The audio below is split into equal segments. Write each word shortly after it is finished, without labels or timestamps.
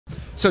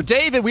So,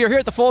 David, we are here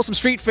at the Folsom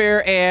Street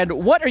Fair, and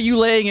what are you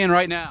laying in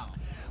right now?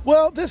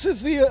 Well, this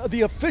is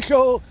the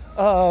official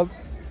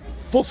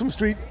Folsom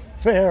Street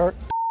Fair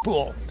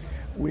pool.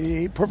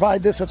 We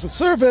provide this as a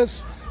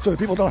service so that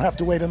people don't have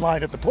to wait in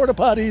line at the porta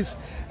potties,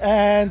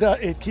 and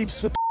it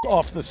keeps the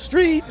off the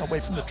street, away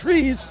from the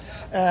trees,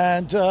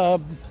 and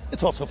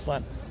it's also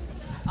fun.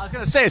 I was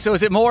going to say, so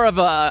is it more of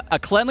a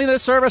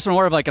cleanliness service or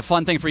more of like a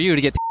fun thing for you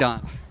to get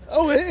done?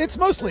 Oh, it's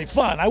mostly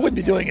fun. I wouldn't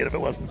be doing it if it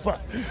wasn't fun.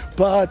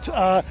 But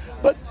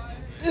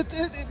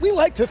we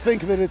like to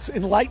think that it's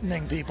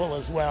enlightening people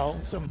as well.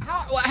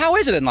 How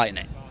is it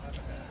enlightening?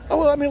 Oh,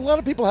 well, I mean, a lot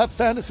of people have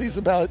fantasies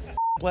about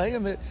play,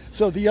 and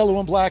so the Yellow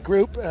and Black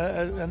group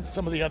and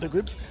some of the other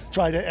groups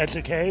try to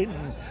educate.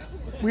 And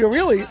we are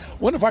really,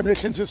 one of our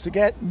missions is to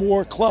get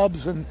more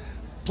clubs and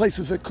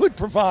places that could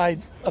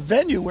provide a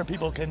venue where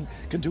people can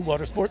do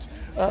water sports.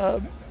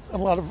 A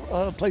lot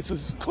of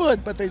places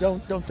could, but they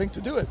don't think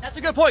to do it. That's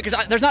a good point,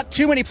 because there's not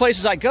too many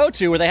places I go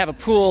to where they have a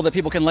pool that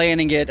people can lay in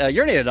and get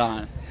urinated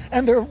on.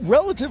 And there are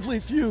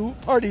relatively few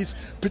parties,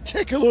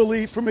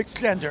 particularly for mixed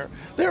gender.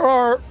 There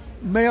are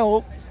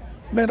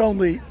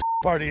men-only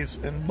parties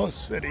in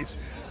most cities,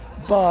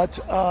 but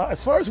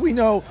as far as we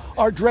know,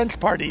 our drench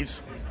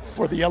parties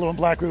for the Yellow and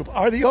Black group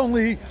are the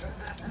only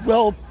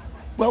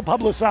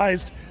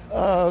well-publicized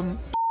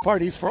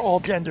parties for all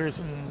genders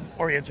and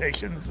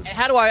orientations. And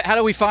how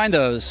do we find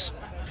those?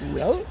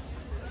 Well,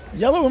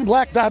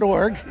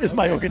 yellowandblack.org is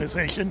my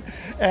organization,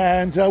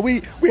 and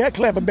we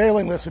actually have a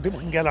mailing list that people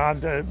can get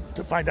on to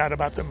find out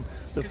about them.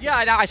 Yeah,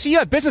 I see you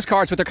have business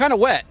cards, but they're kind of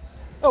wet.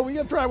 Oh, we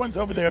have dry ones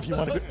over there if you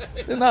want to.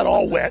 They're not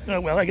all wet.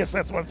 Oh, well, I guess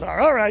that's what they are.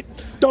 All right,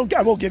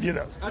 I won't give you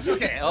those. That's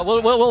okay.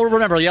 We'll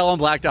remember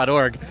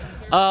yellowandblack.org.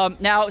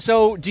 Now,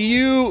 so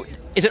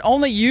is it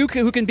only you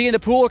who can be in the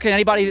pool, or can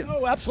anybody?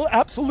 Oh,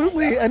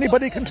 absolutely.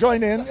 Anybody can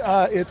join in.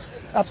 It's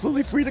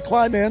absolutely free to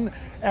climb in,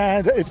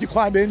 and if you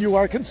climb in, you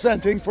are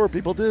consenting for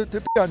people to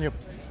pee on you.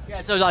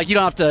 Yeah, so like you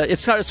don't have to.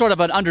 It's sort of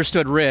an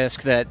understood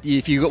risk that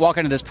if you walk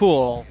into this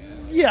pool.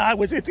 Yeah,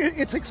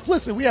 it's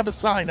explicit. We have a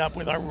sign up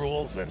with our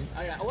rules. And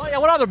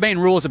what are the main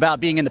rules about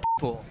being in the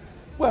pool?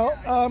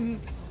 Well,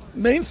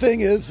 main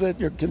thing is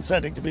that you're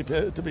consenting to be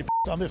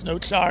on. There's no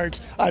charge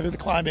either to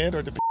climb in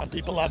or to pee on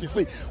people,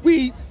 obviously.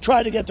 We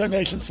try to get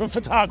donations from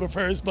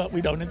photographers, but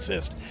we don't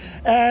insist.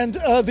 And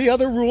the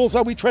other rules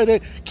are we try to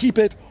keep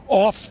it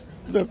off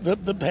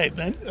the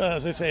pavement.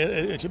 As I say,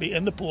 it should be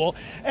in the pool.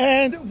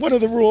 And one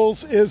of the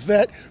rules is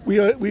that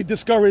we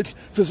discourage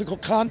physical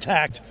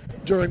contact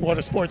during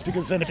water sports,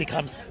 because then it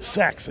becomes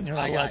sex, and you're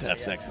not allowed to have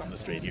sex on the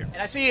street here.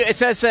 And I see it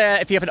says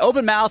if you have an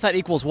open mouth, that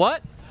equals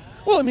what?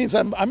 Well, it means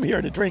I'm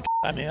here to drink.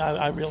 I mean,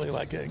 I really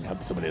like getting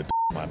somebody to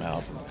in my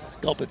mouth and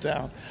gulp it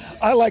down.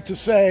 I like to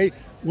say,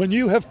 when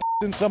you have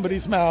in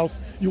somebody's mouth,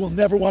 you will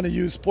never want to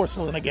use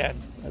porcelain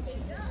again. That's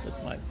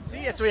my.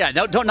 See, so yeah,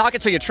 don't knock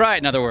it till you try it.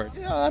 In other words.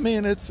 Yeah, I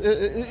mean, it's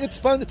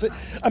fun.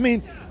 I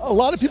mean, a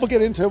lot of people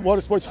get into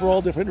water sports for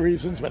all different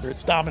reasons, whether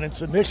it's dominant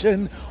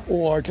submission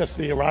or just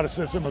the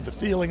eroticism of the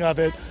feeling of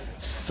it.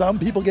 Some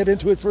people get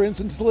into it for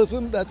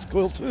infantilism. That's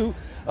cool too.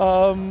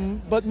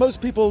 But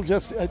most people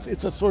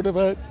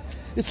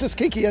it's just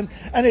kinky, and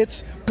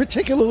it's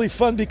particularly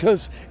fun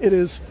because it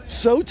is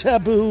so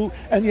taboo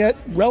and yet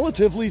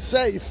relatively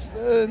safe.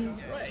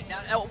 Right.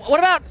 Now, what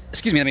about,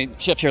 excuse me, let me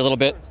shift here a little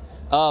bit.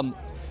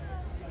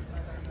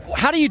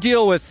 How do you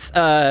deal with,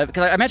 because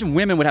I imagine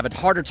women would have a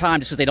harder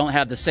time just because they don't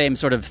have the same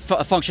sort of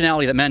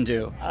functionality that men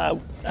do.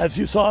 As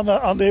you saw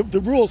on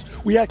the rules,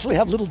 we actually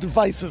have little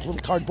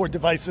cardboard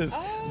devices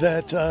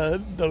that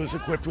those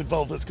equipped with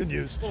vulvas can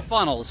use. Little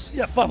funnels.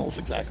 Yeah, funnels,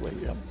 exactly,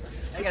 yeah.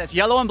 Again, it's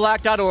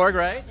yellowandblack.org,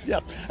 right?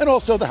 Yep, and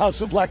also the House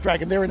of Black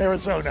Dragon. They're in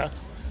Arizona,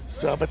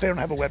 but they don't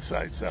have a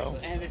website. So.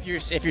 And if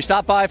you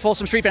stop by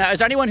Folsom Street, is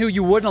there anyone who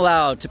you wouldn't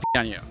allow to pee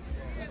on you?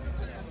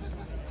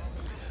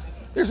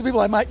 There's some people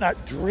I might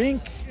not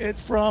drink it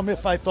from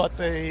if I thought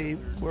they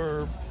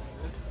were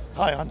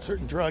high on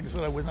certain drugs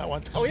that I would not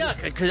want to. Oh yeah,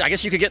 because I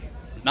guess you could get,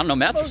 I don't know,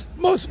 meth.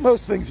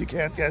 Most things you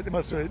can't get.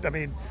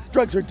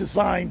 Drugs are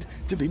designed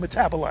to be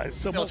metabolized,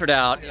 so filtered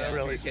out. Yeah,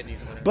 really.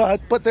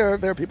 But there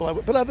are people.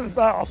 But other than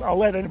I'll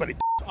let anybody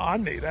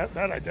on me. That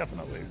I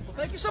definitely. Well,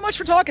 thank you so much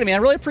for talking to me. I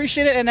really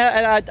appreciate it. And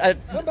I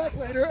come back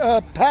later.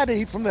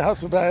 Patty from the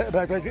House of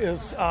Black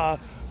is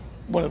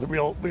one of the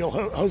real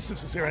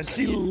hostesses here, and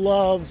she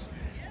loves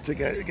to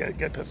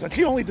get pissed on.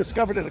 She only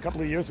discovered it a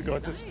couple of years ago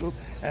at this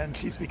booth, and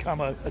she's become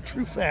a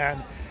true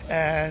fan.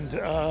 And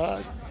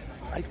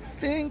I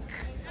think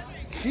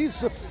she's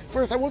the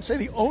first, I won't say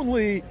the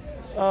only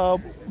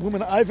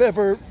woman I've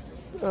ever,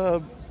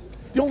 the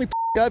only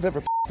I've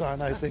ever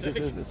on, I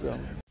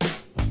think.